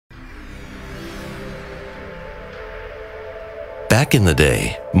Back in the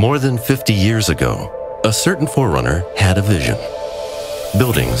day, more than 50 years ago, a certain forerunner had a vision.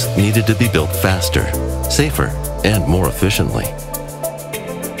 Buildings needed to be built faster, safer, and more efficiently.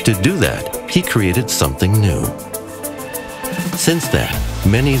 To do that, he created something new. Since then,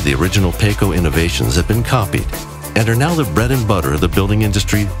 many of the original Peikko innovations have been copied and are now the bread and butter of the building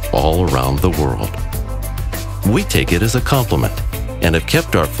industry all around the world. We take it as a compliment and have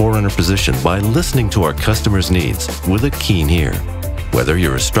kept our forerunner position by listening to our customers' needs with a keen ear. Whether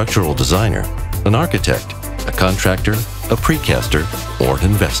you're a structural designer, an architect, a contractor, a precaster, or an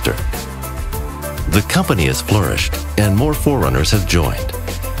investor. The company has flourished and more forerunners have joined.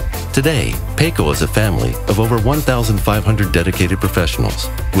 Today, Peikko is a family of over 1,500 dedicated professionals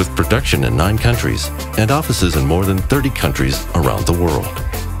with production in 9 countries and offices in more than 30 countries around the world.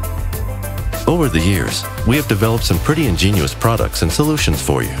 Over the years, we have developed some pretty ingenious products and solutions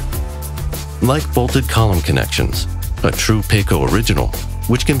for you. Like bolted column connections, a true Peikko original,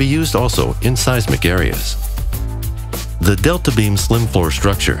 which can be used also in seismic areas. The Delta Beam slim floor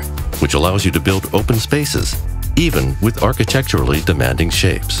structure, which allows you to build open spaces, even with architecturally demanding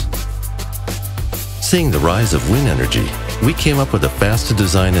shapes. Seeing the rise of wind energy, we came up with a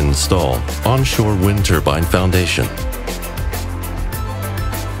fast-to-design and install onshore wind turbine foundation.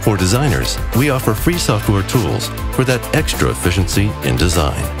 For designers, we offer free software tools for that extra efficiency in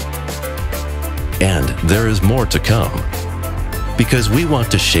design. And there is more to come, because we want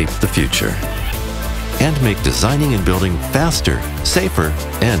to shape the future and make designing and building faster, safer,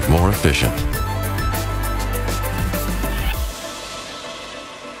 and more efficient.